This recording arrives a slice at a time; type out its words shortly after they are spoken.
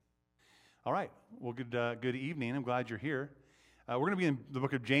All right. Well, good evening. I'm glad you're here. We're going to be in the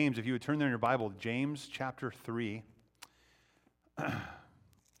book of James. If you would turn there in your Bible, James chapter 3.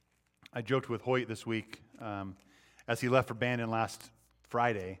 I joked with Hoyt this week as he left for Bandon last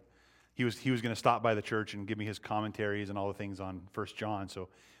Friday. He was going to stop by the church and give me his commentaries and all the things on 1 John, so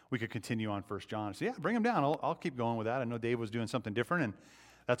we could continue on 1 John. So yeah, bring him down. I'll keep going with that. I know Dave was doing something different, and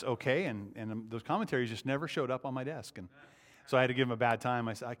that's okay. And those commentaries just never showed up on my desk, and so I had to give him a bad time.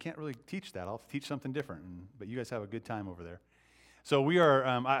 I said, I can't really teach that. I'll teach something different. But you guys have a good time over there. So we are.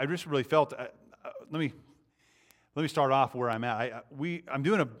 I just really felt. Let me start off where I'm at. I'm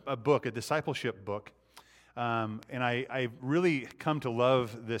doing a book, a discipleship book, and I really come to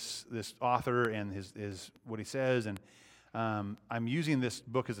love this author and his what he says, and I'm using this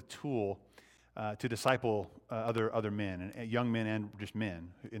book as a tool to disciple other men, and young men and just men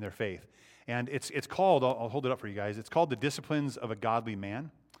in their faith. And it's called, I'll hold it up for you guys, it's called The Disciplines of a Godly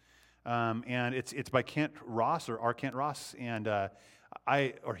Man. And it's by Kent Ross, or R. Kent Ross, and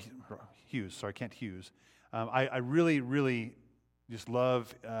Hughes, sorry, Kent Hughes. I really, really just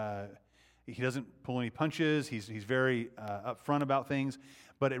love, he doesn't pull any punches, he's very upfront about things,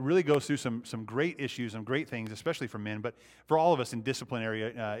 but it really goes through some great issues, some great things, especially for men, but for all of us in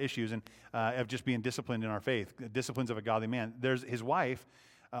disciplinary issues, and of just being disciplined in our faith, Disciplines of a Godly Man. There's his wife,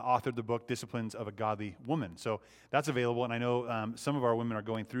 authored the book Disciplines of a Godly Woman. So that's available, and I know some of our women are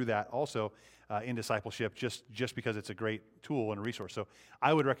going through that also in discipleship just because it's a great tool and a resource. So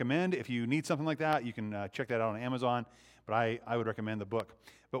I would recommend, if you need something like that, you can check that out on Amazon, but I would recommend the book.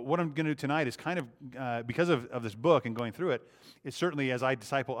 But what I'm going to do tonight is kind of, because of this book and going through it, it's certainly, as I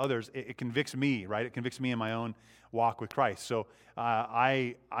disciple others, it convicts me, right? It convicts me in my own walk with Christ. So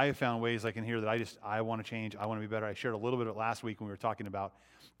I have found ways like in here that I want to change, I want to be better. I shared a little bit of it last week when we were talking about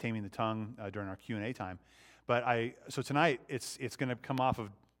taming the tongue during our Q&A time. But so tonight, it's going to come off of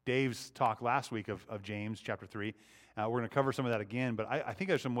Dave's talk last week of James chapter 3. We're going to cover some of that again, but I think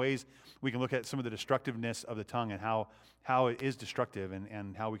there's some ways we can look at some of the destructiveness of the tongue and how it is destructive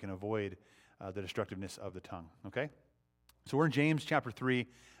and how we can avoid the destructiveness of the tongue, okay? So we're in James chapter 3.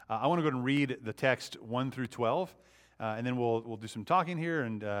 I want to go ahead and read the text 1 through 12, and then we'll do some talking here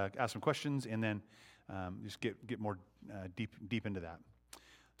and ask some questions, and then just get more deep into that.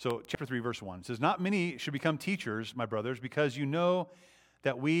 So chapter 3, verse 1 says, "Not many should become teachers, my brothers, because you know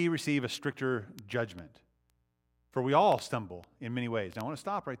that we receive a stricter judgment. For we all stumble in many ways." Now I want to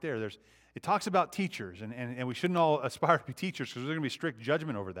stop right there. It talks about teachers, and we shouldn't all aspire to be teachers because there's going to be strict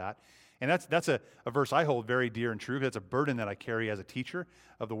judgment over that. And that's a verse I hold very dear and true. That's a burden that I carry as a teacher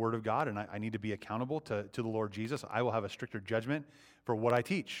of the Word of God, and I need to be accountable to the Lord Jesus. I will have a stricter judgment for what I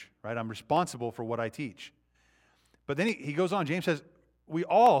teach, right? I'm responsible for what I teach. But then he goes on. James says, we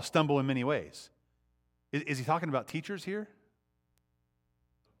all stumble in many ways. Is he talking about teachers here?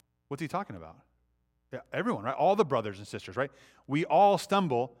 What's he talking about? Yeah, everyone, right? All the brothers and sisters, right? We all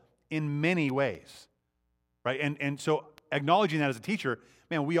stumble in many ways, right? And so acknowledging that as a teacher,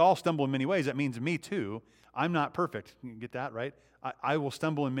 man, we all stumble in many ways. That means me too. I'm not perfect. You get that, right? I will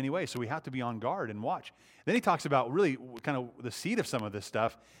stumble in many ways, so we have to be on guard and watch. Then he talks about really kind of the seed of some of this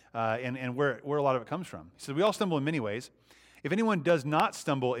stuff and where a lot of it comes from. He says, we all stumble in many ways. If anyone does not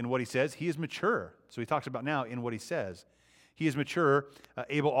stumble in what he says, he is mature. So he talks about now in what he says. He is mature,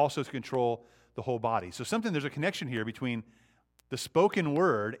 able also to control the whole body. So there's a connection here between the spoken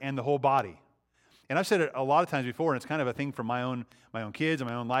word and the whole body. And I've said it a lot of times before, and it's kind of a thing from my own kids and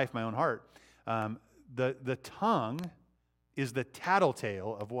my own life, my own heart. The tongue is the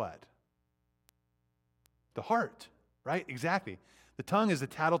tattletale of what? The heart, right? Exactly. The tongue is the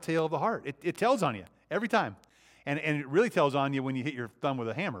tattletale of the heart. It tells on you every time. And it really tells on you when you hit your thumb with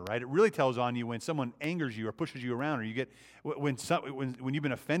a hammer, right? It really tells on you when someone angers you or pushes you around, or you get when you've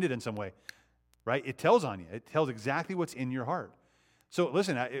been offended in some way, right? It tells on you. It tells exactly what's in your heart. So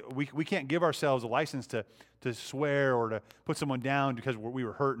listen, we can't give ourselves a license to swear or to put someone down because we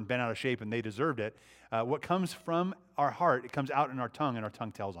were hurt and bent out of shape and they deserved it. What comes from our heart, it comes out in our tongue, and our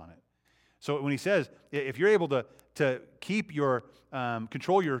tongue tells on it. So when he says, if you're able to keep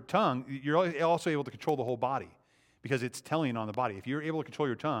control your tongue, you're also able to control the whole body, because it's telling on the body. If you're able to control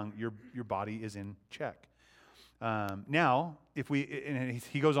your tongue, your body is in check. Now, and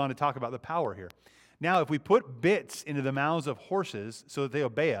he goes on to talk about the power here. Now, if we put bits into the mouths of horses so that they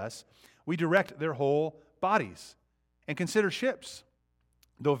obey us, we direct their whole bodies. And consider ships.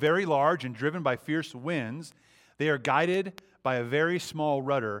 Though very large and driven by fierce winds, they are guided by a very small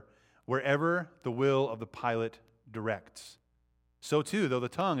rudder wherever the will of the pilot directs. So too, though the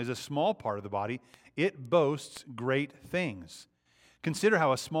tongue is a small part of the body, it boasts great things. Consider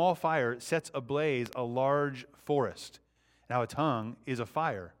how a small fire sets ablaze a large forest, and how a tongue is a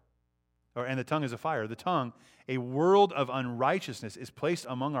fire. and the tongue is a fire. The tongue, a world of unrighteousness, is placed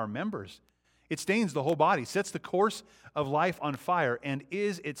among our members. It stains the whole body, sets the course of life on fire, and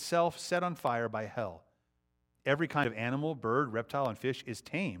is itself set on fire by hell. Every kind of animal, bird, reptile, and fish is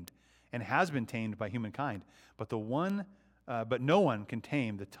tamed and has been tamed by humankind, but no one can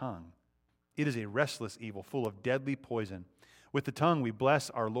tame the tongue. It is a restless evil, full of deadly poison. With the tongue we bless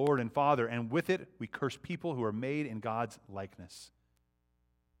our Lord and Father, and with it we curse people who are made in God's likeness.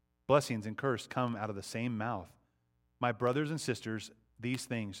 Blessings and curse come out of the same mouth. My brothers and sisters, these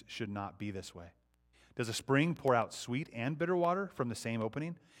things should not be this way. Does a spring pour out sweet and bitter water from the same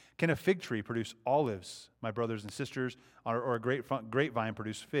opening? Can a fig tree produce olives, my brothers and sisters, or a grapevine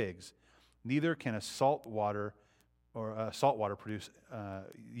produce figs? Neither can a saltwater produce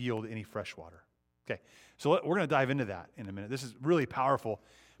yield any fresh water. Okay, so we're going to dive into that in a minute. This is really powerful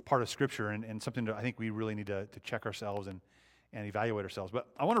part of Scripture and something that I think we really need to check ourselves and evaluate ourselves. But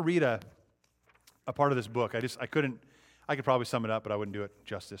I want to read a part of this book. I could probably sum it up, but I wouldn't do it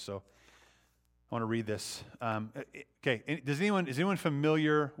justice. So I want to read this. Okay, is anyone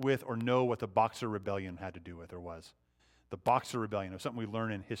familiar with or know what the Boxer Rebellion had to do with or was? The Boxer Rebellion. It was something we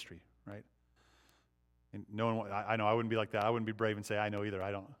learn in history, right? And no one, I know I wouldn't be like that. I wouldn't be brave and say I know either.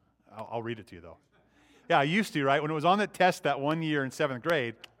 I don't. I'll read it to you though. Yeah, I used to, right? When it was on that test that one year in 7th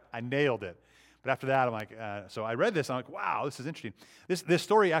grade, I nailed it. But after that, I'm like, so I read this, I'm like, wow, this is interesting. This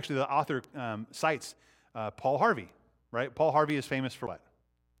story, actually, the author cites Paul Harvey, right? Paul Harvey is famous for what?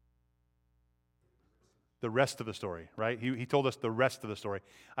 The rest of the story, right? He told us the rest of the story.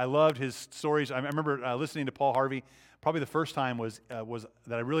 I loved his stories. I remember listening to Paul Harvey. Probably the first time was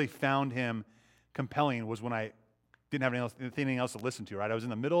that I really found him compelling was when I didn't have anything else to listen to, right? I was in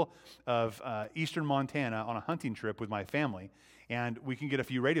the middle of eastern Montana on a hunting trip with my family, and we can get a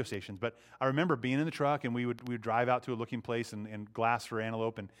few radio stations. But I remember being in the truck, and we would drive out to a looking place and glass for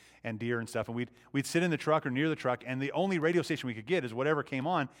antelope and deer and stuff, and we'd sit in the truck or near the truck, and the only radio station we could get is whatever came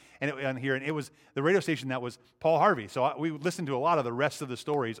on, and it was the radio station that was Paul Harvey. So we would listen to a lot of the rest of the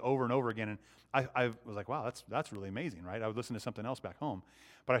stories over and over again, and I was like, wow, that's really amazing, right? I would listen to something else back home.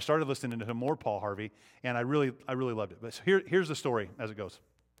 But I started listening to more Paul Harvey, and I really loved it. But here's the story as it goes.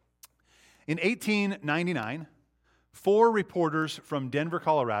 In 1899, 4 reporters from Denver,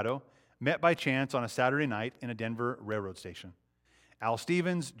 Colorado, met by chance on a Saturday night in a Denver railroad station. Al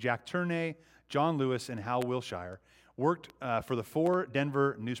Stevens, Jack Turnay, John Lewis, and Hal Wilshire worked for the 4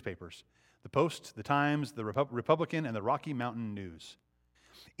 Denver newspapers: the Post, the Times, the Republican, and the Rocky Mountain News.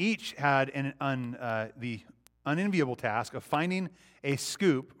 Each had the unenviable task of finding a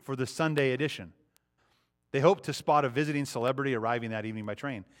scoop for the Sunday edition. They hoped to spot a visiting celebrity arriving that evening by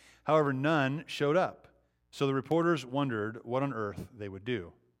train. However, none showed up, so the reporters wondered what on earth they would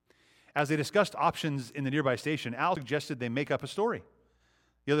do. As they discussed options in the nearby station, Al suggested they make up a story.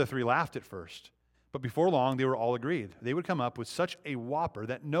 The other 3 laughed at first, but before long they were all agreed. They would come up with such a whopper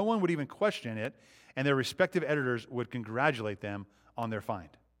that no one would even question it, and their respective editors would congratulate them on their find.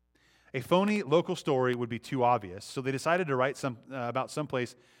 A phony local story would be too obvious, so they decided to write about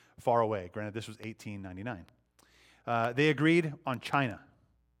someplace far away. Granted, this was 1899. They agreed on China.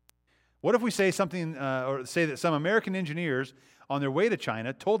 What if we say something, or say that some American engineers on their way to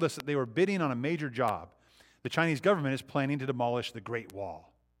China told us that they were bidding on a major job? The Chinese government is planning to demolish the Great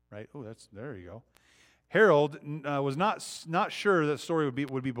Wall, right? Oh, there you go. Harold was not sure that story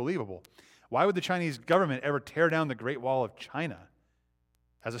would be believable. Why would the Chinese government ever tear down the Great Wall of China?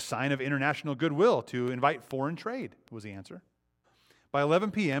 As a sign of international goodwill to invite foreign trade, was the answer. By 11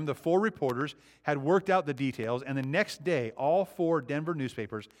 p.m., the 4 reporters had worked out the details, and the next day, all 4 Denver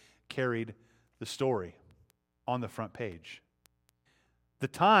newspapers carried the story on the front page. The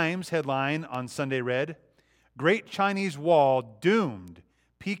Times headline on Sunday read, "Great Chinese Wall Doomed.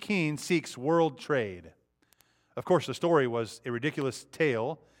 Peking Seeks World Trade." Of course, the story was a ridiculous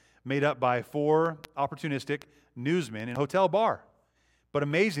tale made up by 4 opportunistic newsmen in a hotel bar. But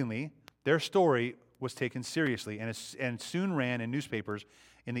amazingly, their story was taken seriously and soon ran in newspapers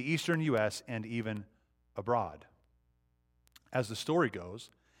in the eastern U.S. and even abroad. As the story goes,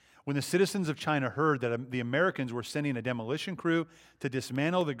 when the citizens of China heard that the Americans were sending a demolition crew to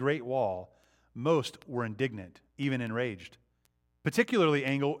dismantle the Great Wall, most were indignant, even enraged. Particularly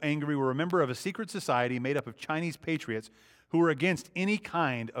angry were a member of a secret society made up of Chinese patriots who were against any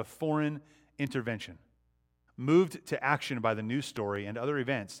kind of foreign intervention. Moved to action by the news story and other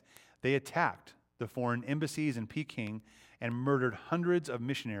events, they attacked the foreign embassies in Peking and murdered hundreds of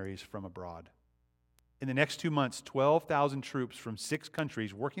missionaries from abroad. In the next 2 months, 12,000 troops from 6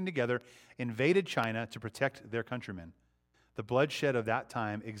 countries working together invaded China to protect their countrymen. The bloodshed of that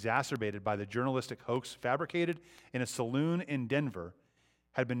time, exacerbated by the journalistic hoax fabricated in a saloon in Denver,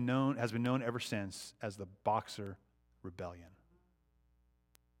 has been known ever since as the Boxer Rebellion.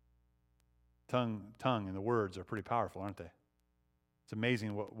 Tongue and the words are pretty powerful, aren't they? It's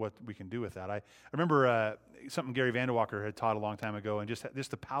amazing what we can do with that. I remember something Gary Vanderwalker had taught a long time ago, and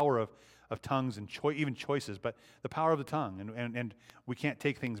just the power of tongues and even choices, but the power of the tongue, and we can't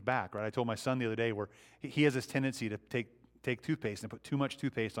take things back, right? I told my son the other day where he has this tendency to take toothpaste and put too much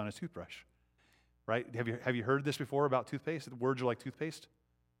toothpaste on his toothbrush, right? Have you heard this before about toothpaste? The words are like toothpaste.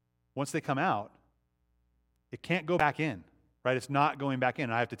 Once they come out, it can't go back in, right? It's not going back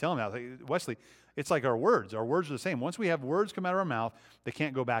in. I have to tell him that. Like, Wesley, it's like our words. Our words are the same. Once we have words come out of our mouth, they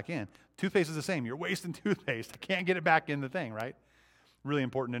can't go back in. Toothpaste is the same. You're wasting toothpaste. I can't get it back in the thing, right? Really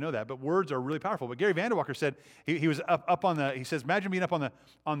important to know that. But words are really powerful. But Gary Vanderwalker said he was up on the. He says, imagine being up on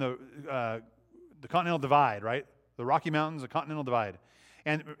the Continental Divide, right? The Rocky Mountains, the Continental Divide.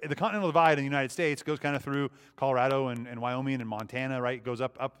 And the Continental Divide in the United States goes kind of through Colorado and Wyoming and Montana, right? It goes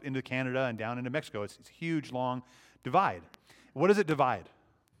up into Canada and down into Mexico. It's a huge, long divide. What does it divide?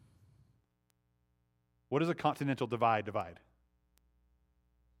 What does a continental divide?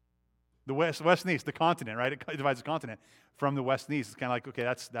 The west and east, the continent, right? It divides the continent from the west and east. It's kind of like, okay,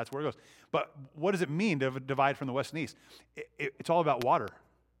 that's where it goes. But what does it mean to divide from the west and east? It's all about water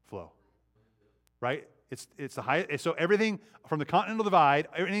flow, right? It's the high. So everything from the continental divide,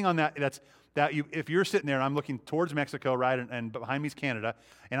 everything on if you're sitting there and I'm looking towards Mexico, right, and behind me is Canada,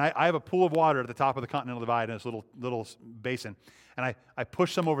 and I have a pool of water at the top of the continental divide in this little basin, and I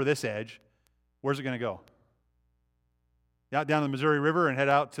push some over this edge. Where's it going to go? Out down the Missouri River and head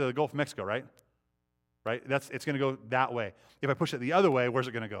out to the Gulf of Mexico, right? Right? It's going to go that way. If I push it the other way, where's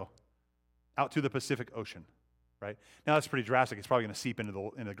it going to go? Out to the Pacific Ocean, right? Now that's pretty drastic. It's probably going to seep into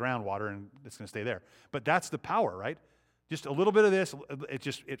the groundwater and it's going to stay there. But that's the power, right? Just a little bit of this,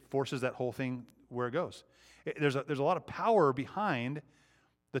 it forces that whole thing where it goes. There's a lot of power behind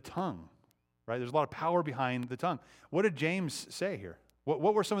the tongue, right? There's a lot of power behind the tongue. What did James say here?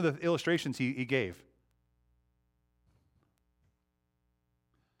 What were some of the illustrations he gave?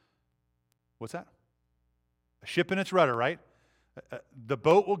 What's that? A ship and its rudder, right? The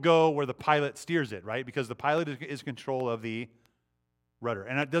boat will go where the pilot steers it, right? Because the pilot is in control of the rudder.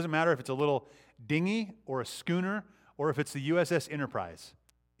 And it doesn't matter if it's a little dinghy or a schooner or if it's the USS Enterprise.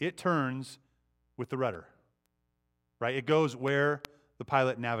 It turns with the rudder, right? It goes where the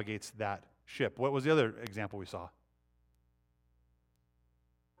pilot navigates that ship. What was the other example we saw?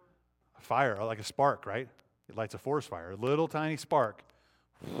 A fire, like a spark, right? It lights a forest fire. A little tiny spark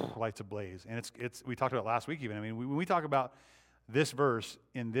lights a blaze. And it's we talked about last week even. I mean, when we talk about this verse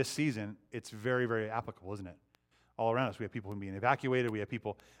in this season, it's very, very applicable, isn't it? All around us. We have people being evacuated. We have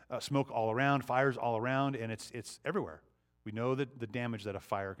people, smoke all around, fires all around, and it's everywhere. We know that the damage that a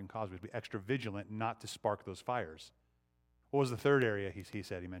fire can cause. We have to be extra vigilant not to spark those fires. What was the third area he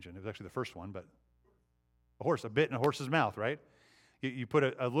mentioned? It was actually the first one, but a horse, a bit in a horse's mouth, right? You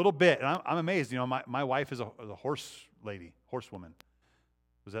put a little bit, and I'm amazed. You know, my wife is a horse lady, horsewoman.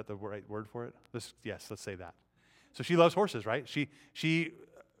 Was that the right word for it? Yes, let's say that. So she loves horses, right? She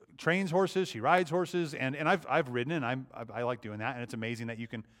trains horses, she rides horses, and I've ridden, and I like doing that. And it's amazing that you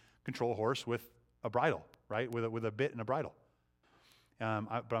can control a horse with a bridle, right? With a bit and a bridle. But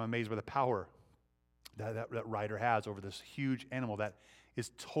I'm amazed by the power that rider has over this huge animal that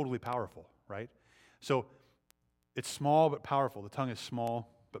is totally powerful, right? So it's small but powerful. The tongue is small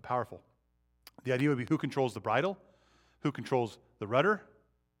but powerful. The idea would be who controls the bridle, who controls the rudder,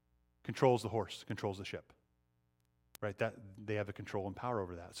 controls the horse, controls the ship. Right? That they have the control and power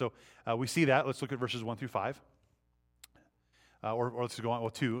over that. So we see that. Let's look at verses 1 through 5. Or let's go on. Well,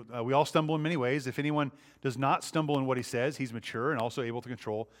 2. We all stumble in many ways. If anyone does not stumble in what he says, he's mature and also able to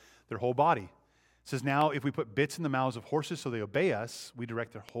control their whole body. It says, now if we put bits in the mouths of horses so they obey us, we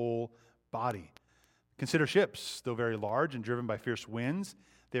direct their whole body. Consider ships, though very large and driven by fierce winds,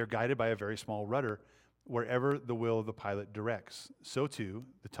 they are guided by a very small rudder wherever the will of the pilot directs. So too,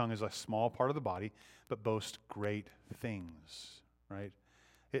 the tongue is a small part of the body, but boasts great things, right?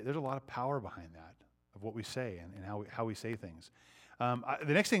 There's a lot of power behind that, of what we say and how we say things.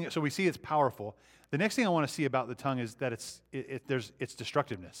 The next thing, so we see it's powerful. The next thing I want to see about the tongue is that it's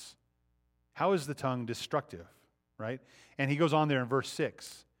destructiveness. How is the tongue destructive, right? And he goes on there in verse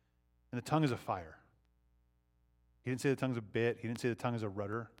 6, and the tongue is a fire. He didn't say the tongue's a bit. He didn't say the tongue is a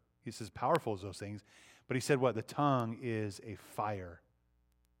rudder. He says powerful as those things. But he said what? The tongue is a fire.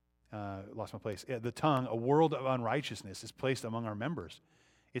 Lost my place. The tongue, a world of unrighteousness, is placed among our members.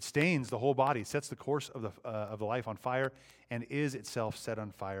 It stains the whole body, sets the course of the life on fire, and is itself set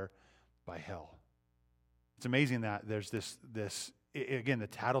on fire by hell. It's amazing that there's this the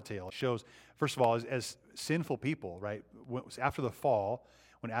tattletale shows, first of all, as sinful people, right? After the fall,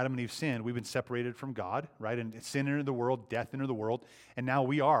 when Adam and Eve sinned, we've been separated from God, right? And sin entered the world, death entered the world, and now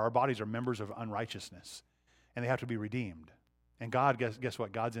our bodies are members of unrighteousness, and they have to be redeemed. And God, guess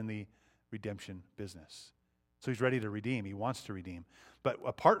what? God's in the redemption business. So he's ready to redeem. He wants to redeem. But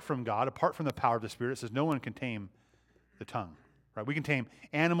apart from God, apart from the power of the Spirit, it says no one can tame the tongue. Right? We can tame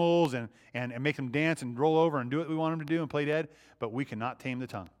animals and make them dance and roll over and do what we want them to do and play dead, but we cannot tame the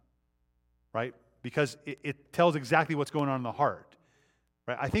tongue. Right? Because it tells exactly what's going on in the heart.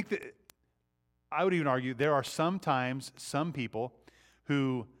 Right? I think that I would even argue there are sometimes some people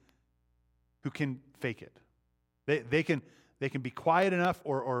who can fake it. They can be quiet enough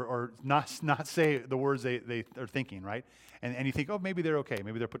or not say the words they are thinking, right? And you think, oh, maybe they're okay,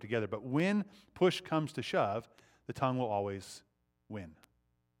 maybe they're put together. But when push comes to shove, the tongue will always win.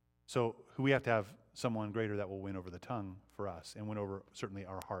 So we have to have someone greater that will win over the tongue for us and win over certainly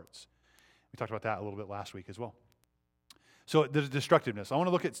our hearts. We talked about that a little bit last week as well. So there's destructiveness. I want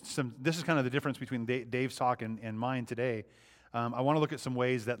to look at this is kind of the difference between Dave's talk and mine today. I want to look at some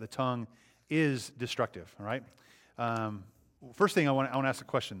ways that the tongue is destructive, all right? First thing, I want to ask a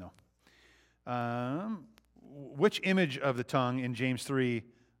question, though. Which image of the tongue in James 3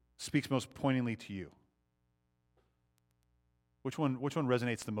 speaks most poignantly to you? Which one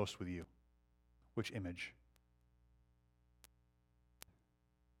resonates the most with you? Which image?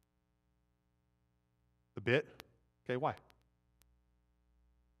 The bit? Okay, why?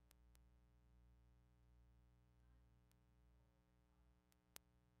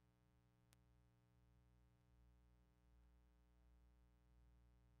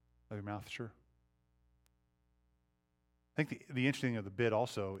 Of your mouth, sure. I think the interesting thing of the bit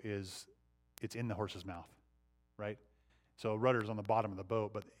also is it's in the horse's mouth, right? So rudder's on the bottom of the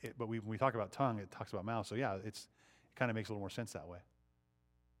boat, but when we talk about tongue, it talks about mouth. So yeah, it kind of makes a little more sense that way.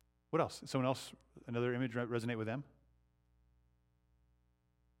 What else? Someone else, another image resonate with them?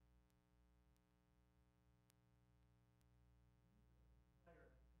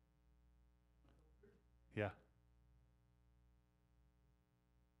 Yeah.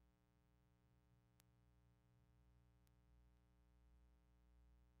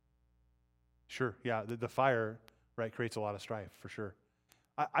 Sure, yeah, the fire, right, creates a lot of strife, for sure.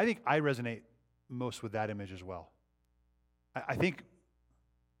 I think I resonate most with that image as well. I think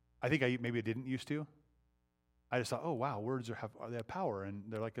I maybe I didn't used to. I just thought, oh wow, words they have power and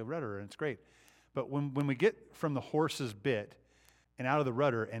they're like a rudder and it's great. But when we get from the horse's bit and out of the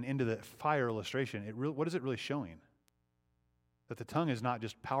rudder and into the fire illustration, what is it really showing? That the tongue is not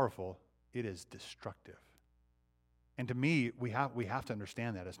just powerful, it is destructive. And to me, we have to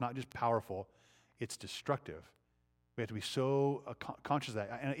understand that. It's not just powerful, it's destructive. We have to be so conscious of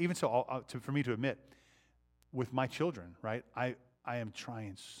that. And even so, for me to admit, with my children, right, I am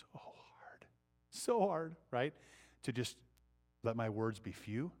trying so hard, right, to just let my words be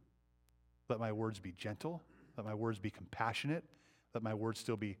few, let my words be gentle, let my words be compassionate, let my words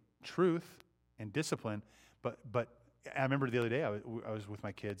still be truth and discipline. But I remember the other day I was with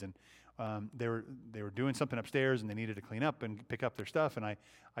my kids and they were doing something upstairs and they needed to clean up and pick up their stuff, and I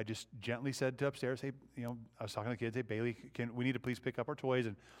just gently said to upstairs, hey, I was talking to the kids, hey, Bailey, we need to please pick up our toys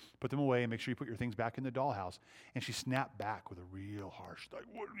and put them away and make sure you put your things back in the dollhouse. And she snapped back with a real harsh, like,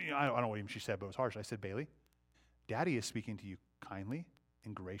 I don't know what even she said, but it was harsh. I said, Bailey, Daddy is speaking to you kindly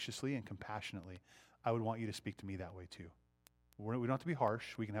and graciously and compassionately. I would want you to speak to me that way too. We don't have to be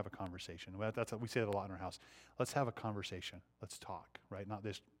harsh. We can have a conversation. We say that a lot in our house. Let's have a conversation. Let's talk, right? Not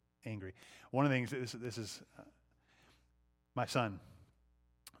this angry. One of the things, this is my son.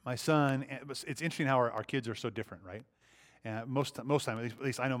 My son, it's interesting how our kids are so different, right? And most time, at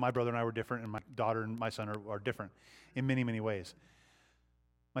least I know my brother and I were different, and my daughter and my son are different in many, many ways.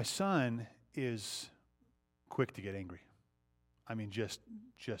 My son is quick to get angry. I mean, just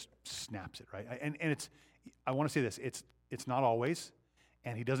snaps it, right? And I want to say this, it's not always,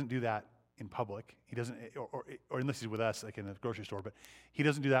 and he doesn't do that in public. He doesn't, or unless he's with us, like in the grocery store, but he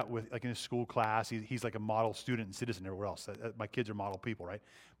doesn't do that with, like in his school class. He's like a model student and citizen everywhere else. My kids are model people, right?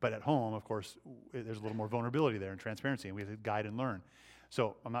 But at home, of course, there's a little more vulnerability there and transparency, and we have to guide and learn.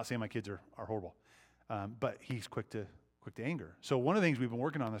 So I'm not saying my kids are horrible, but he's quick to anger. So one of the things we've been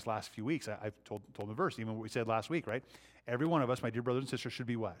working on this last few weeks, I've told the verse, even what we said last week, right? Every one of us, my dear brothers and sisters, should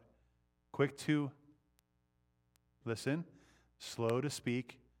be what? Quick to listen, slow to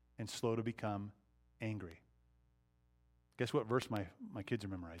speak, and slow to become angry. Guess what verse my kids are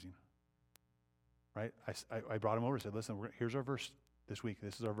memorizing? Right? I brought them over and said, listen, here's our verse this week.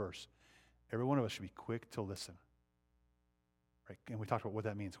 This is our verse. Every one of us should be quick to listen. Right? And we talked about what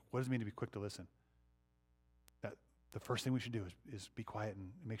that means. What does it mean to be quick to listen? That the first thing we should do is be quiet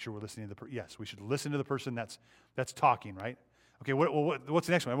and make sure we're listening to yes, we should listen to the person that's talking, right? Okay, what's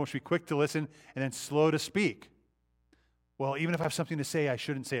the next one? Everyone should be quick to listen and then slow to speak. Well, even if I have something to say, I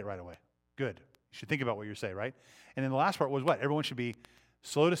shouldn't say it right away. Good. You should think about what you're saying, right? And then the last part was what? Everyone should be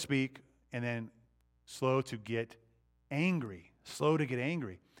slow to speak and then slow to get angry. Slow to get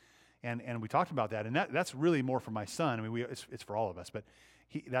angry. And we talked about that. And that's really more for my son. I mean, it's for all of us, but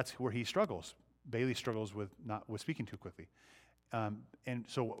that's where he struggles. Bailey struggles with speaking too quickly. And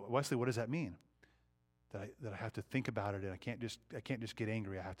so, Wesley, what does that mean? That I have to think about it, and I can't just get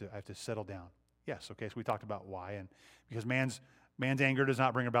angry. I have to settle down. Yes, okay. So we talked about why, and because man's anger does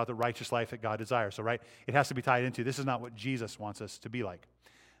not bring about the righteous life that God desires. So right, it has to be tied into this is not what Jesus wants us to be like.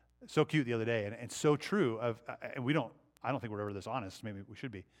 So cute the other day, and so true. And I don't think we're ever this honest. Maybe we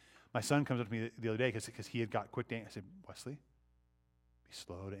should be. My son comes up to me the other day because he had got quick to anger. I said, Wesley, be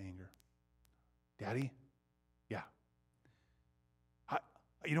slow to anger. Daddy, yeah.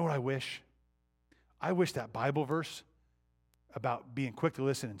 You know what I wish? I wish that Bible verse about being quick to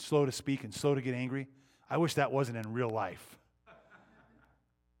listen and slow to speak and slow to get angry, I wish that wasn't in real life.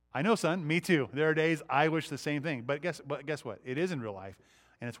 I know, son, me too. There are days I wish the same thing. But guess what? It is in real life,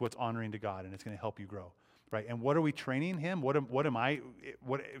 and it's what's honoring to God, and it's going to help you grow, right? And what are we training him? What am I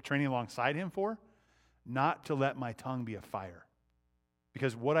training alongside him for? Not to let my tongue be a fire.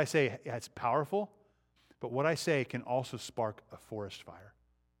 Because what I say, it's powerful, but what I say can also spark a forest fire.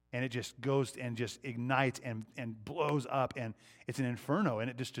 And it just goes and just ignites and blows up, and it's an inferno, and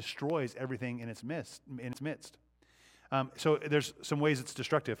it just destroys everything in its midst. So there's some ways it's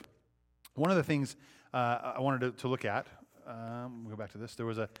destructive. One of the things I wanted to look at, we'll go back to this. There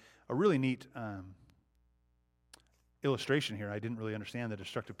was a really neat illustration here. I didn't really understand the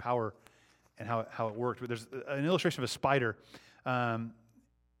destructive power and how it worked. But there's an illustration of a spider.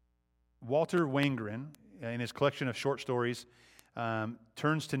 Walter Wangerin, in his collection of short stories,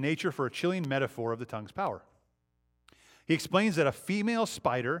 turns to nature for a chilling metaphor of the tongue's power. He explains that a female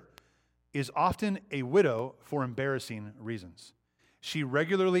spider is often a widow for embarrassing reasons. She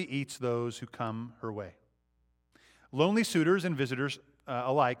regularly eats those who come her way. Lonely suitors and visitors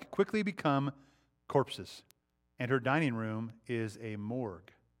alike quickly become corpses, and her dining room is a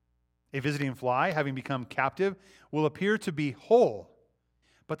morgue. A visiting fly, having become captive, will appear to be whole,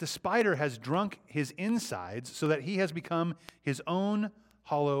 but the spider has drunk his insides so that he has become his own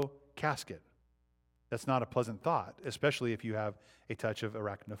hollow casket. That's not a pleasant thought, especially if you have a touch of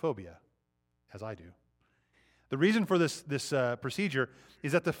arachnophobia, as I do. The reason for this procedure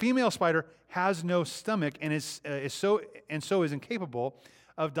is that the female spider has no stomach and is incapable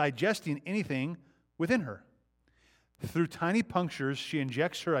of digesting anything within her. Through tiny punctures, she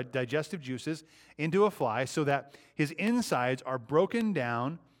injects her digestive juices into a fly so that his insides are broken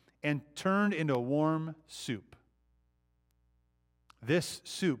down and turned into warm soup. This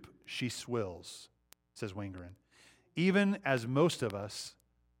soup she swills, says Wangerin. Even as most of us,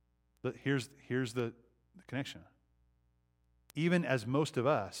 here's the connection. Even as most of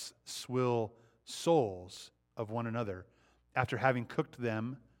us swill souls of one another after having cooked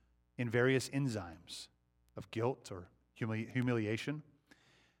them in various enzymes of guilt or humiliation,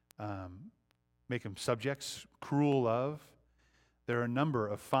 make them subjects, cruel love. There are a number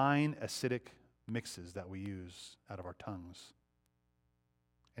of fine acidic mixes that we use out of our tongues.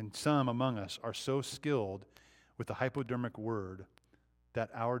 And some among us are so skilled with the hypodermic word that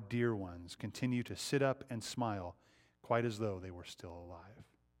our dear ones continue to sit up and smile quite as though they were still alive.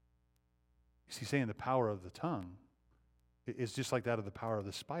 You see, saying the power of the tongue is just like that of the power of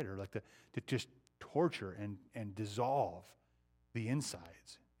the spider, like to just torture and dissolve the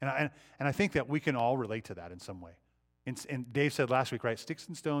insides. And I think that we can all relate to that in some way. And Dave said last week, right, sticks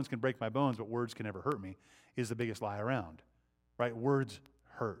and stones can break my bones, but words can never hurt me, is the biggest lie around, right? Words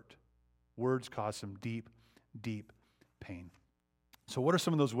hurt. Words cause some deep, deep pain. So what are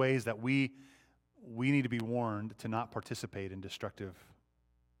some of those ways that we need to be warned to not participate in destructive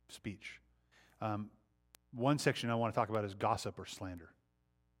speech? One section I want to talk about is gossip or slander.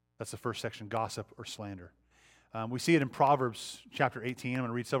 That's the first section, gossip or slander. We see it in Proverbs chapter 18. I'm going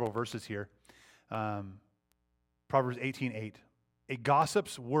to read several verses here. Proverbs 18:8. A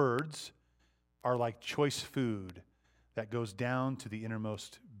gossip's words are like choice food that goes down to the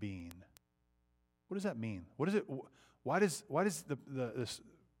innermost being. What does that mean? What is it? Why does this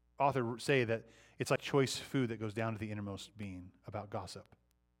author say that it's like choice food that goes down to the innermost being about gossip?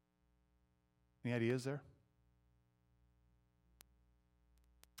 Any ideas there?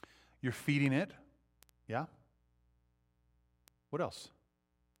 You're feeding it, yeah? What else?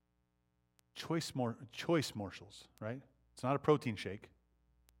 Choice morsels, right? It's not a protein shake.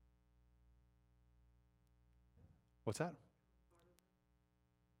 What's that?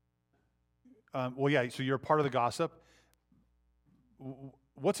 Well, yeah, so you're part of the gossip.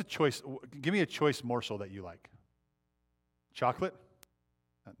 what's a choice? Give me a choice morsel that you like. Chocolate?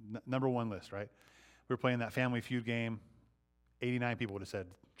 Number one list, right? We were playing that Family Feud game. 89 people would have said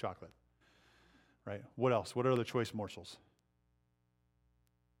chocolate, right? What else? What are other choice morsels?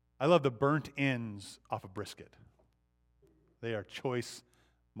 I love the burnt ends off a brisket. They are choice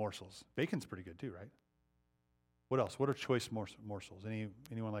morsels. Bacon's pretty good too, right? What else? What are choice morsels?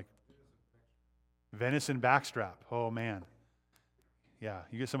 Anyone like venison backstrap? Oh man, yeah.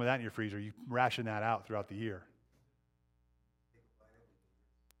 You get some of that in your freezer. You ration that out throughout the year,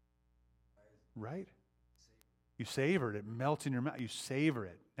 right? You savor it. It melts in your mouth. You savor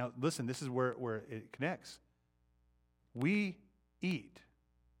it. Now listen. This is where it connects. We eat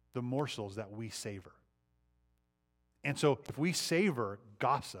the morsels that we savor. And so if we savor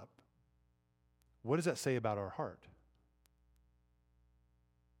gossip, what does that say about our heart?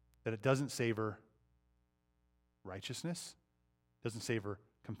 That it doesn't savor righteousness, doesn't savor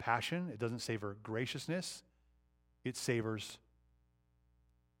compassion, it doesn't savor graciousness, it savors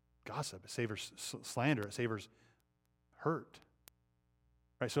gossip, it savors slander, it savors hurt.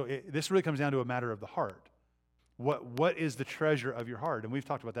 Right? So this really comes down to a matter of the heart. What is the treasure of your heart? And we've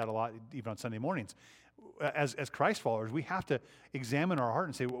talked about that a lot, even on Sunday mornings. As Christ followers, we have to examine our heart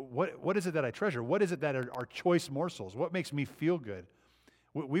and say, what is it that I treasure? What is it that are choice morsels? What makes me feel good?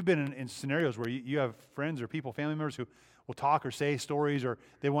 We've been in scenarios where you have friends or people, family members who will talk or say stories, or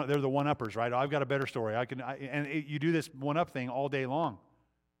they're the one-uppers, right? Oh, I've got a better story. You do this one-up thing all day long.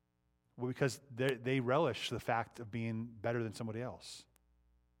 Well, because they relish the fact of being better than somebody else,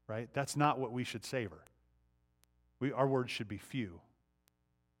 right? That's not what we should savor. Our words should be few.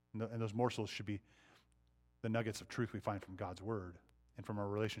 And those morsels should be the nuggets of truth we find from God's word and from our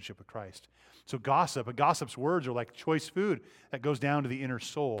relationship with Christ. So a gossip's words are like choice food that goes down to the inner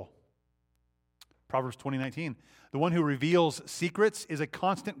soul. Proverbs 20:19, the one who reveals secrets is a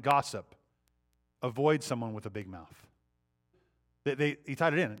constant gossip. Avoid someone with a big mouth. He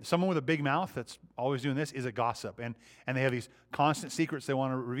tied it in. Someone with a big mouth that's always doing this is a gossip. And they have these constant secrets they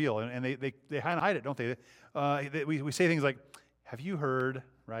want to reveal. And they hide it, don't they? We say things like, have you heard,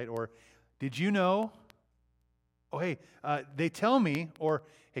 right? Or, did you know? Oh, hey, they tell me, or,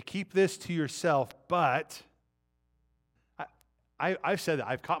 hey, keep this to yourself, but I've said that.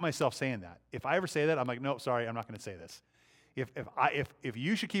 I've caught myself saying that. If I ever say that, I'm like, no, sorry, I'm not going to say this. If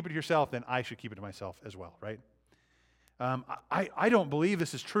you should keep it to yourself, then I should keep it to myself as well, right? I don't believe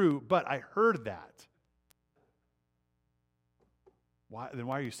this is true, but I heard that. Why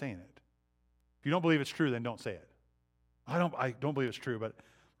are you saying it? If you don't believe it's true, then don't say it. I don't believe it's true, but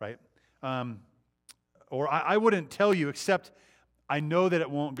right? Or I wouldn't tell you, except I know that it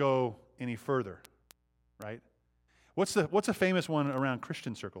won't go any further, right? What's a famous one around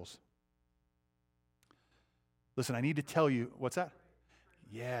Christian circles? Listen, I need to tell you, what's that?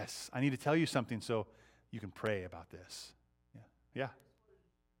 Yes, I need to tell you something so you can pray about this. Yeah.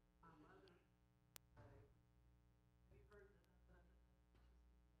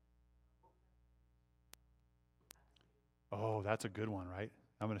 Oh, that's a good one, right?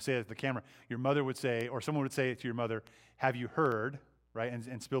 I'm going to say it to the camera. Your mother would say, or someone would say it to your mother, have you heard, right?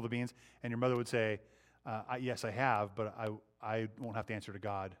 And spill the beans. And your mother would say, yes, I have, but I won't have to answer to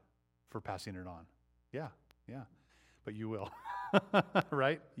God for passing it on. Yeah. But you will,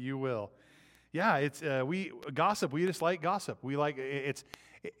 right? You will. Yeah, it's gossip. We just like gossip. We like it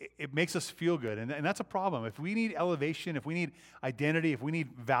makes us feel good, and that's a problem. If we need elevation, if we need identity, if we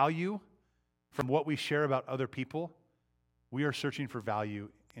need value from what we share about other people, we are searching for value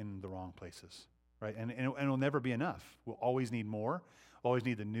in the wrong places, right? And it'll never be enough. We'll always need more. We'll always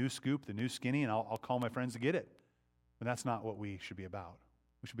need the new scoop, the new skinny, and I'll call my friends to get it. But that's not what we should be about.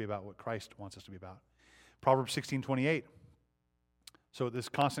 We should be about what Christ wants us to be about. Proverbs 16:28. So this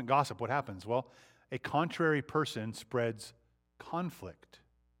constant gossip, what happens? Well, a contrary person spreads conflict,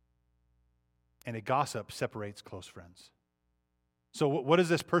 and a gossip separates close friends. So what is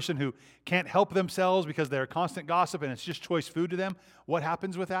this person who can't help themselves because they're a constant gossip and it's just choice food to them? What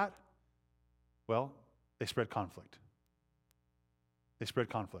happens with that? Well, they spread conflict. They spread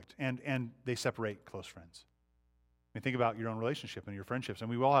conflict, and they separate close friends. I mean, think about your own relationship and your friendships. And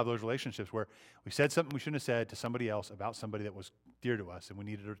we all have those relationships where we said something we shouldn't have said to somebody else about somebody that was dear to us, and we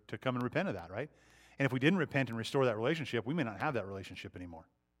needed to come and repent of that, right? And if we didn't repent and restore that relationship, we may not have that relationship anymore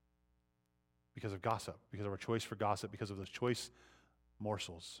because of gossip, because of our choice for gossip, because of those choice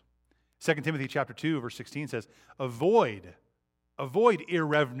morsels. 2 Timothy chapter 2, verse 16 says, avoid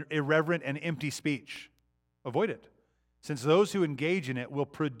irreverent and empty speech. Avoid it, since those who engage in it will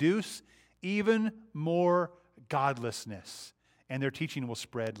produce even more godlessness, and their teaching will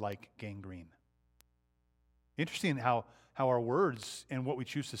spread like gangrene. Interesting how how our words and what we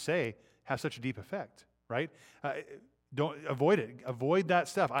choose to say have such a deep effect, right? Don't avoid it. Avoid that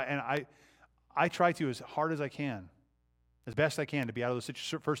stuff. I try to, as hard as I can, as best I can, to be out of those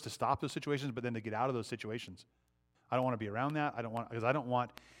situations, first to stop those situations, but then to get out of those situations. I don't want to be around that. Because I don't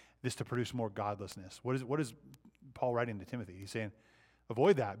want this to produce more godlessness. What is Paul writing to Timothy? He's saying,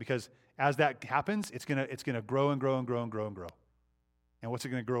 avoid that, because as that happens, it's gonna grow and grow and grow and grow and grow. And what's it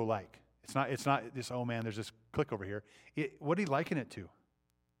gonna grow like? It's not this, oh man, there's this click over here. What do you liken it to?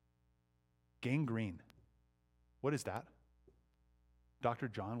 Gangrene. What is that? Dr.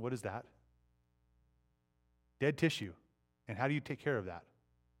 John, what is that? Dead tissue. And how do you take care of that?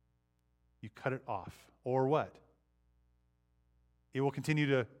 You cut it off. Or what? It will continue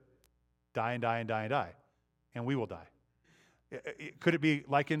to die and die and die and die. And we will die. Could it be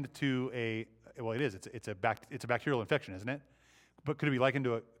likened to well, it is. It's a bacterial infection, isn't it? But could it be likened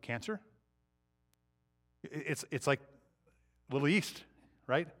to a cancer? It's like little yeast,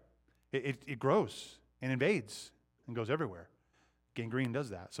 right? It grows and invades and goes everywhere. Gangrene does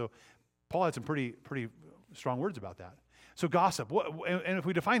that. So Paul had some pretty strong words about that. So gossip, and if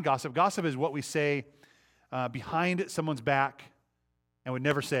we define gossip is what we say behind someone's back and would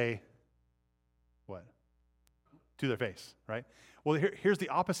never say what? To their face, right? Well, here's the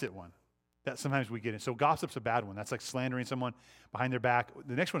opposite one that sometimes we get in. So gossip's a bad one. That's like slandering someone behind their back.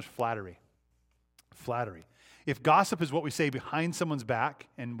 The next one's flattery. Flattery. If gossip is what we say behind someone's back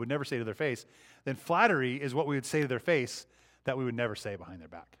and would never say to their face, then flattery is what we would say to their face that we would never say behind their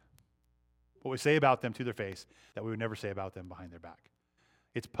back. What we say about them to their face that we would never say about them behind their back.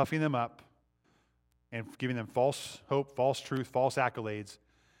 It's puffing them up and giving them false hope, false truth, false accolades,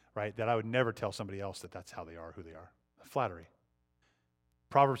 right, that I would never tell somebody else that that's how they are, who they are. Flattery.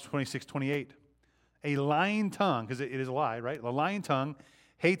 Proverbs 26:28. A lying tongue, because it is a lie, right? A lying tongue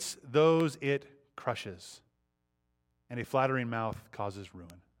hates those it crushes, and a flattering mouth causes ruin.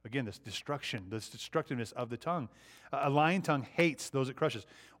 Again, this destruction, this destructiveness of the tongue. A lying tongue hates those it crushes.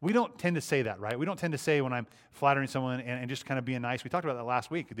 We don't tend to say that, right? We don't tend to say when I'm flattering someone and just kind of being nice. We talked about that last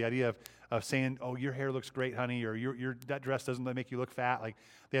week, the idea of saying, oh, your hair looks great, honey, or that dress doesn't make you look fat. Like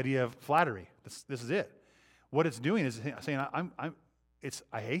the idea of flattery. This is it. What it's doing is saying,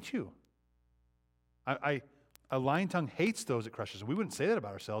 I hate you. A lying tongue hates those it crushes. We wouldn't say that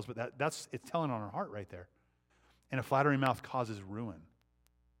about ourselves, but it's telling on our heart right there. And a flattering mouth causes ruin.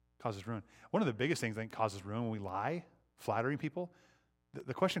 Causes ruin. One of the biggest things that causes ruin when we lie, flattering people,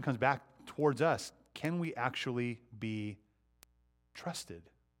 the question comes back towards us. Can we actually be trusted?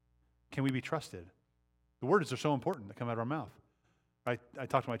 Can we be trusted? The words are so important that come out of our mouth. I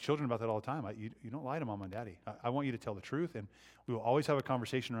talk to my children about that all the time. You don't lie to mom and daddy. I want you to tell the truth, and we will always have a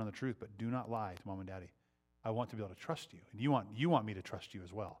conversation around the truth, but do not lie to mom and daddy. I want to be able to trust you, and you want me to trust you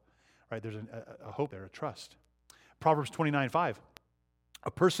as well. Right? There's a hope there, a trust. Proverbs 29:5. A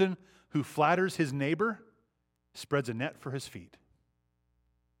person who flatters his neighbor spreads a net for his feet.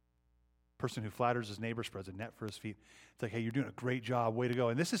 A person who flatters his neighbor spreads a net for his feet. It's like, hey, you're doing a great job, way to go.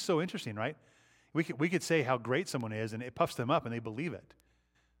 And this is so interesting, right? We could say how great someone is, and it puffs them up, and they believe it.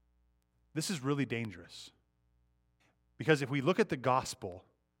 This is really dangerous. Because if we look at the gospel,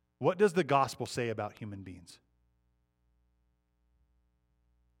 what does the gospel say about human beings?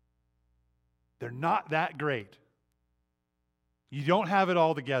 They're not that great. You don't have it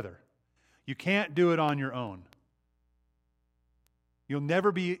all together. You can't do it on your own. You'll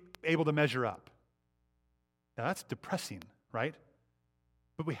never be able to measure up. Now that's depressing, right?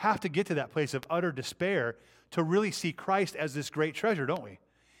 But we have to get to that place of utter despair to really see Christ as this great treasure, don't we?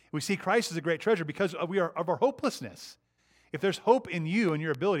 We see Christ as a great treasure because of our hopelessness. If there's hope in you and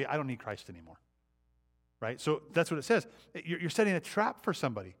your ability, I don't need Christ anymore. Right? So that's what it says. You're setting a trap for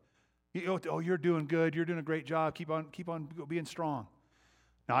somebody. You're doing good. You're doing a great job. Keep on being strong.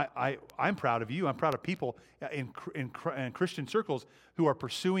 Now, I'm proud of you. I'm proud of people in Christian circles who are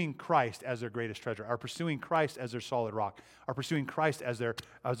pursuing Christ as their greatest treasure, are pursuing Christ as their solid rock, are pursuing Christ as their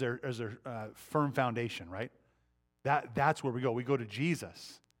firm foundation. Right? That's where we go. We go to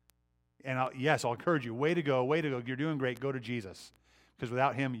Jesus. And I'll encourage you. Way to go. You're doing great. Go to Jesus, because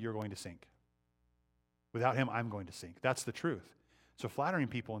without Him, you're going to sink. Without Him, I'm going to sink. That's the truth. So flattering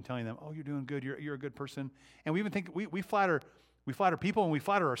people and telling them, "Oh, you're doing good. You're a good person," and we even think we flatter people and we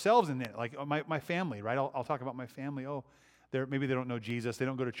flatter ourselves in it. Like my family, right? I'll talk about my family. Oh, maybe they don't know Jesus. They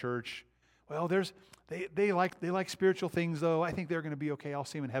don't go to church. Well, they like spiritual things though. I think they're going to be okay. I'll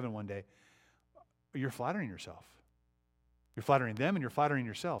see them in heaven one day. You're flattering yourself. You're flattering them and you're flattering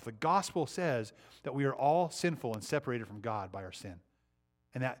yourself. The gospel says that we are all sinful and separated from God by our sin,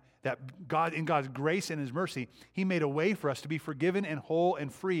 and that God, in God's grace and His mercy, He made a way for us to be forgiven and whole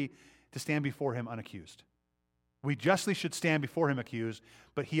and free to stand before Him unaccused. We justly should stand before him accused,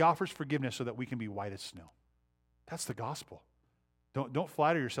 but he offers forgiveness so that we can be white as snow. That's the gospel. Don't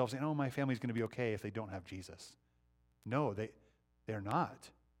flatter yourself saying, oh, my family's going to be okay if they don't have Jesus. No, they're not.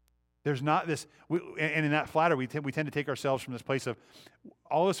 There's not this, and in that flatter, we tend to take ourselves from this place of,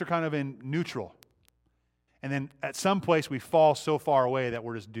 all of us are kind of in neutral. And then at some place we fall so far away that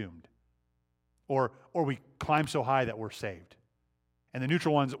we're just doomed. Or we climb so high that we're saved. And the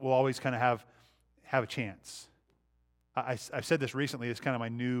neutral ones will always kind of have a chance. I've said this recently, it's kind of my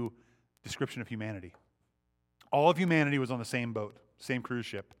new description of humanity. All of humanity was on the same boat, same cruise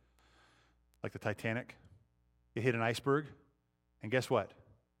ship, like the Titanic. It hit an iceberg, and guess what?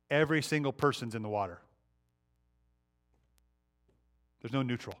 Every single person's in the water. There's no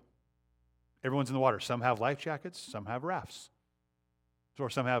neutral. Everyone's in the water. Some have life jackets, some have rafts. Or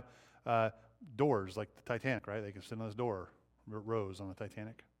some have doors like the Titanic, right? They can sit on this door, rows on the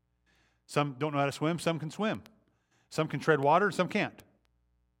Titanic. Some don't know how to swim, some can swim. Some can tread water, some can't.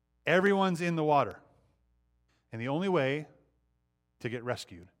 Everyone's in the water. And the only way to get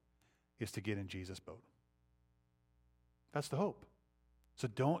rescued is to get in Jesus' boat. That's the hope. So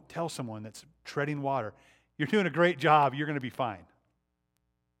don't tell someone that's treading water, you're doing a great job, you're going to be fine.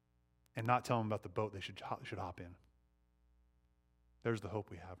 And not tell them about the boat they should hop in. There's the hope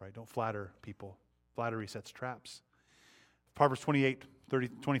we have, right? Don't flatter people. Flattery sets traps. Proverbs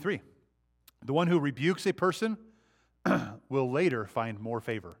 28:23. The one who rebukes a person will later find more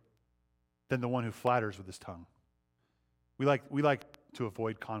favor than the one who flatters with his tongue. We like to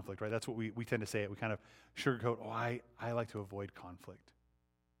avoid conflict, right? That's what we tend to say it. We kind of sugarcoat, I like to avoid conflict.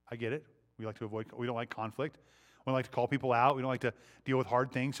 I get it. We don't like conflict. We don't like to call people out. We don't like to deal with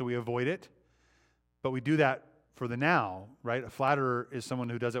hard things, so we avoid it. But we do that for the now, right? A flatterer is someone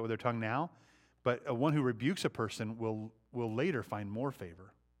who does it with their tongue now, but one who rebukes a person will later find more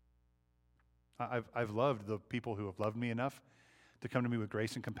favor. I've loved the people who have loved me enough to come to me with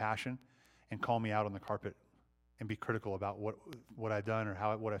grace and compassion and call me out on the carpet and be critical about what I've done or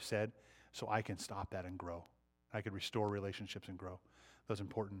what I've said, so I can stop that and grow. I can restore relationships and grow. Those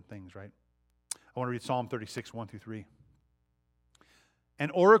important things, right? I want to read Psalm 36, 1-3. An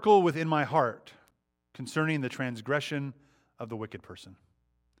oracle within my heart concerning the transgression of the wicked person.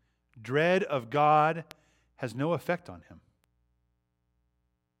 Dread of God has no effect on him.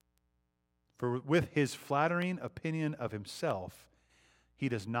 For with his flattering opinion of himself, he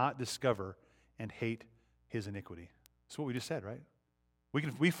does not discover and hate his iniquity. That's what we just said, right?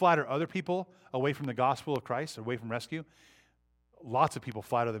 We flatter other people away from the gospel of Christ, away from rescue. Lots of people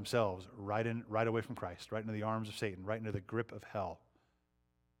flatter themselves right away from Christ, right into the arms of Satan, right into the grip of hell.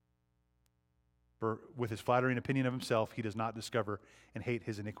 For with his flattering opinion of himself, he does not discover and hate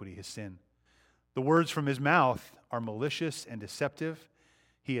his iniquity, his sin. The words from his mouth are malicious and deceptive.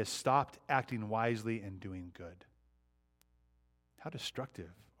 He has stopped acting wisely and doing good. How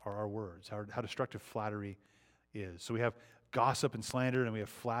destructive are our words? How destructive flattery is. So we have gossip and slander, and we have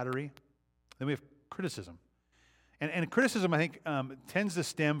flattery. Then we have criticism. And criticism, I think, tends to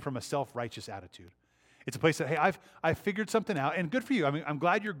stem from a self-righteous attitude. It's a place that, hey, I've figured something out, and good for you. I mean, I'm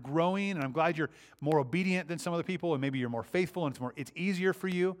glad you're growing, and I'm glad you're more obedient than some other people, and maybe you're more faithful, and it's easier for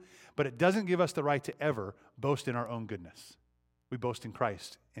you. But it doesn't give us the right to ever boast in our own goodness. We boast in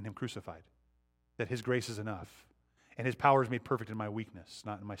Christ and Him crucified, that His grace is enough, and His power is made perfect in my weakness,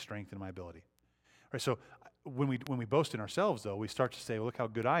 not in my strength and my ability. All right, so when we boast in ourselves, though, we start to say, well, look how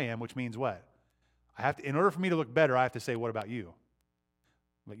good I am, which means what? In order for me to look better, I have to say, what about you?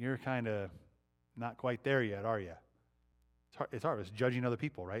 Like, you're kind of not quite there yet, are you? It's hard. It's judging other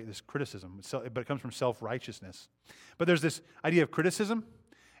people, right? This criticism, but it comes from self-righteousness. But there's this idea of criticism,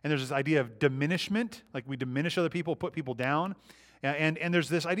 and there's this idea of diminishment, like we diminish other people, put people down. And there's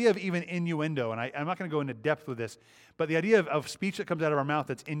this idea of even innuendo, and I'm not going to go into depth with this, but the idea of speech that comes out of our mouth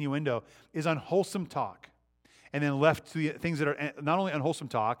that's innuendo is unwholesome talk, and then left to the things that are not only unwholesome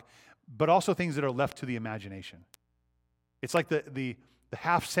talk, but also things that are left to the imagination. It's like the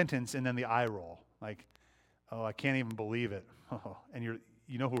half sentence and then the eye roll, like, oh, I can't even believe it. Oh, and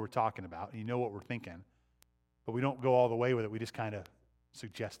you know who we're talking about, and you know what we're thinking, but we don't go all the way with it. We just kind of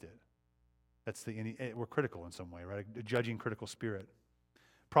suggest it. That's we're critical in some way, right? A judging, critical spirit.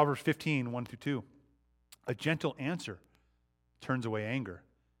 Proverbs 15, 1-2. A gentle answer turns away anger,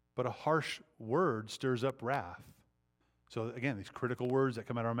 but a harsh word stirs up wrath. So again, these critical words that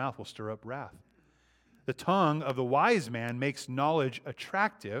come out of our mouth will stir up wrath. The tongue of the wise man makes knowledge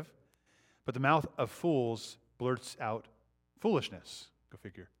attractive, but the mouth of fools blurts out foolishness. Go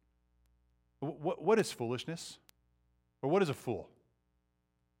figure. What is foolishness? Or what is a fool?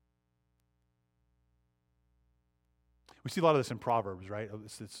 We see a lot of this in Proverbs, right?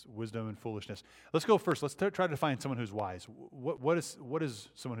 It's wisdom and foolishness. Let's go first. Let's try to define someone who's wise. What is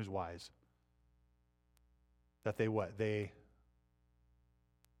someone who's wise? That they what? They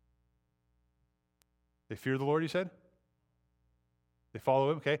fear the Lord, you said? They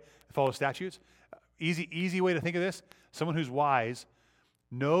follow him, okay? They follow statutes. Easy way to think of this. Someone who's wise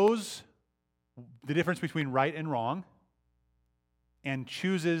knows the difference between right and wrong and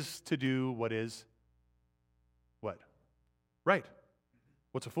chooses to do what is what? Right.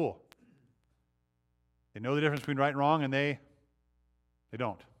 What's a fool? They know the difference between right and wrong, and they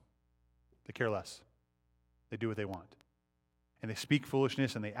don't. They care less. They do what they want. And they speak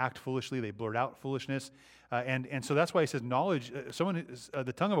foolishness, and they act foolishly. They blurt out foolishness. And so that's why he says knowledge,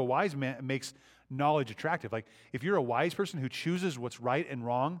 the tongue of a wise man makes knowledge attractive. Like, if you're a wise person who chooses what's right and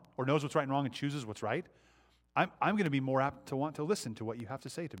wrong, or knows what's right and wrong and chooses what's right, I'm going to be more apt to want to listen to what you have to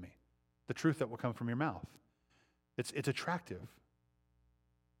say to me, the truth that will come from your mouth. It's attractive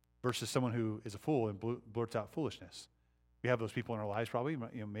versus someone who is a fool and blurts out foolishness. We have those people in our lives probably.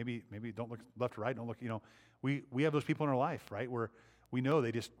 Maybe don't look left or right. Don't look. We have those people in our life, right, where we know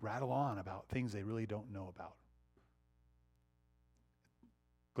they just rattle on about things they really don't know about.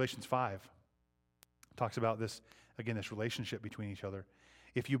 Galatians 5 talks about this again, this relationship between each other.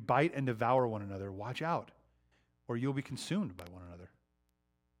 If you bite and devour one another, watch out, or you'll be consumed by one another.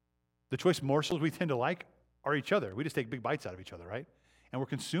 The choice morsels we tend to like are each other. We just take big bites out of each other, right? And we're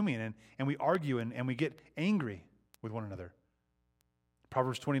consuming, and we argue, and we get angry with one another.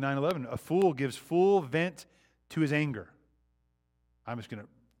 Proverbs 29:11, a fool gives full vent to his anger. I'm just going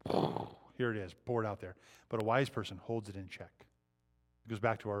to, here it is, pour it out there. But a wise person holds it in check. It goes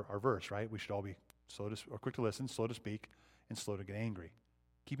back to our verse, right? We should all be quick to listen, slow to speak, and slow to get angry.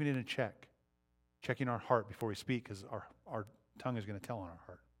 Keeping it in check. Checking our heart before we speak, because our tongue is going to tell on our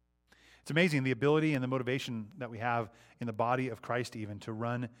heart. It's amazing the ability and the motivation that we have in the body of Christ even to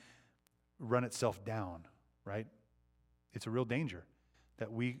run itself down, right? It's a real danger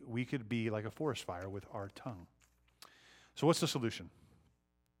that we could be like a forest fire with our tongue. So what's the solution?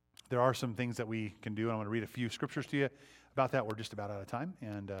 There are some things that we can do, and I'm going to read a few scriptures to you about that. We're just about out of time.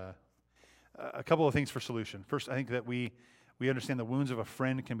 And a couple of things for solution. First, I think that we understand the wounds of a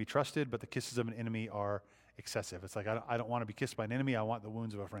friend can be trusted, but the kisses of an enemy are excessive. It's like, I don't want to be kissed by an enemy. I want the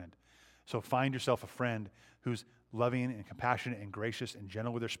wounds of a friend. So find yourself a friend who's loving and compassionate and gracious and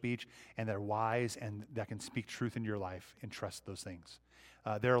gentle with their speech, and they're wise and that can speak truth into your life, and trust those things.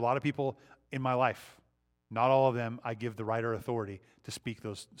 There are a lot of people in my life. Not all of them I give the right or authority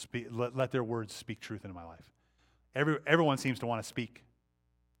to let their words speak truth into my life. Everyone seems to want to speak,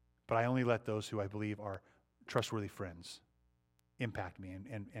 but I only let those who I believe are trustworthy friends impact me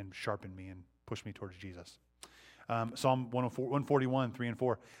and sharpen me and push me towards Jesus. Psalm 141, 3 and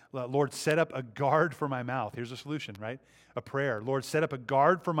 4. Lord, set up a guard for my mouth. Here's a solution, right? A prayer. Lord, set up a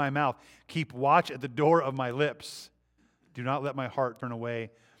guard for my mouth. Keep watch at the door of my lips. Do not let my heart turn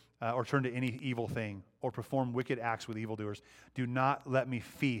away or turn to any evil thing or perform wicked acts with evildoers. Do not let me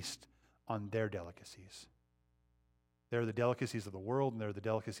feast on their delicacies. They're the delicacies of the world, and they're the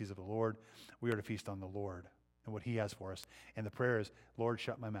delicacies of the Lord. We are to feast on the Lord and what he has for us. And the prayer is, Lord,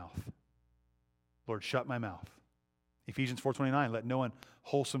 shut my mouth. Lord, shut my mouth. Ephesians 4:29, let no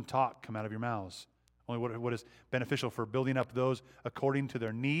unwholesome talk come out of your mouths. Only what is beneficial for building up those according to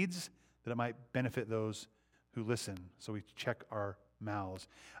their needs, that it might benefit those who listen. So we check our mouths.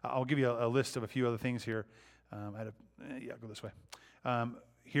 I'll give you a list of a few other things here. Go this way.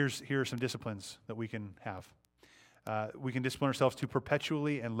 Here are some disciplines that we can have. We can discipline ourselves to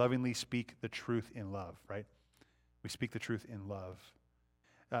perpetually and lovingly speak the truth in love, right? We speak the truth in love.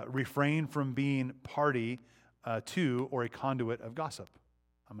 Refrain from being party to or a conduit of gossip.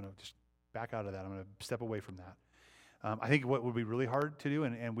 I'm going to just back out of that. I'm going to step away from that. I think what would be really hard to do,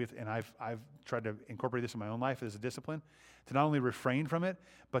 and I've tried to incorporate this in my own life as a discipline, to not only refrain from it,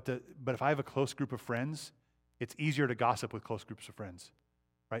 but if I have a close group of friends, it's easier to gossip with close groups of friends,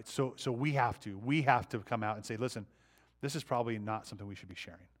 right? So we have to come out and say, listen, this is probably not something we should be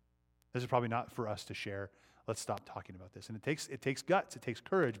sharing. This is probably not for us to share. Let's stop talking about this. And it takes guts, it takes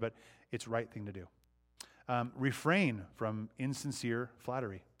courage, but it's the right thing to do. Refrain from insincere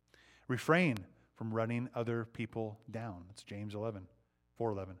flattery. Refrain from running other people down. That's James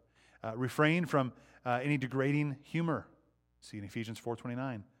 4:11. Refrain from any degrading humor. See in Ephesians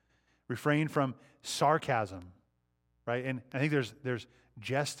 4:29. Refrain from sarcasm, right? And I think there's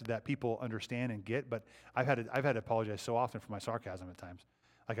jest that people understand and get, but I've had to apologize so often for my sarcasm at times.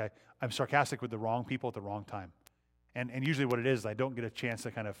 Like I'm sarcastic with the wrong people at the wrong time. And usually what it is, I don't get a chance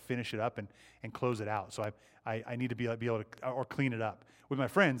to kind of finish it up and close it out. So I need to be able to, or clean it up. With my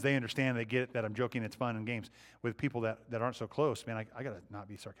friends, they understand, they get it, that I'm joking, it's fun and games. With people that aren't so close, man, I got to not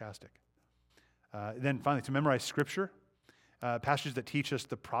be sarcastic. Then finally, to memorize Scripture, passages that teach us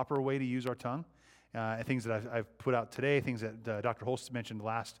the proper way to use our tongue, and things that I've put out today, things that Dr. Holst mentioned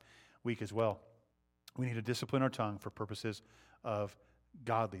last week as well. We need to discipline our tongue for purposes of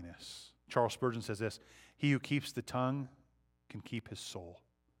godliness. Charles Spurgeon says this: he who keeps the tongue can keep his soul.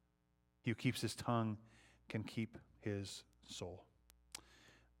 He who keeps his tongue can keep his soul.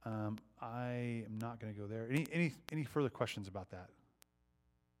 I am not going to go there. Any further questions about that?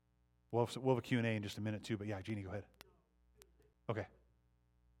 We'll have a Q&A in just a minute too, but yeah, Jeannie, go ahead. Okay.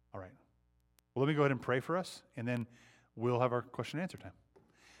 All right. Well, let me go ahead and pray for us, and then we'll have our question and answer time.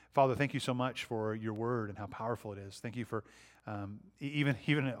 Father, thank you so much for your word and how powerful it is. Thank you for even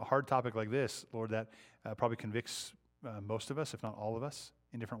a hard topic like this, Lord, that probably convicts most of us, if not all of us,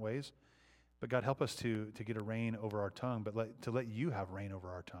 in different ways. But God, help us to get a reign over our tongue, but to let you have reign over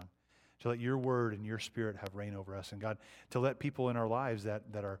our tongue, to let your word and your spirit have reign over us. And God, to let people in our lives that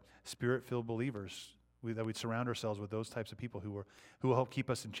are spirit-filled believers, that we'd surround ourselves with those types of people who will help keep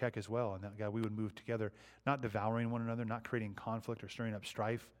us in check as well. And that, God, we would move together, not devouring one another, not creating conflict or stirring up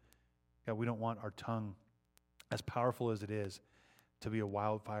strife. God, we don't want our tongue, as powerful as it is, to be a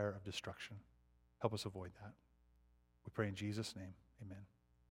wildfire of destruction. Help us avoid that. We pray in Jesus' name. Amen.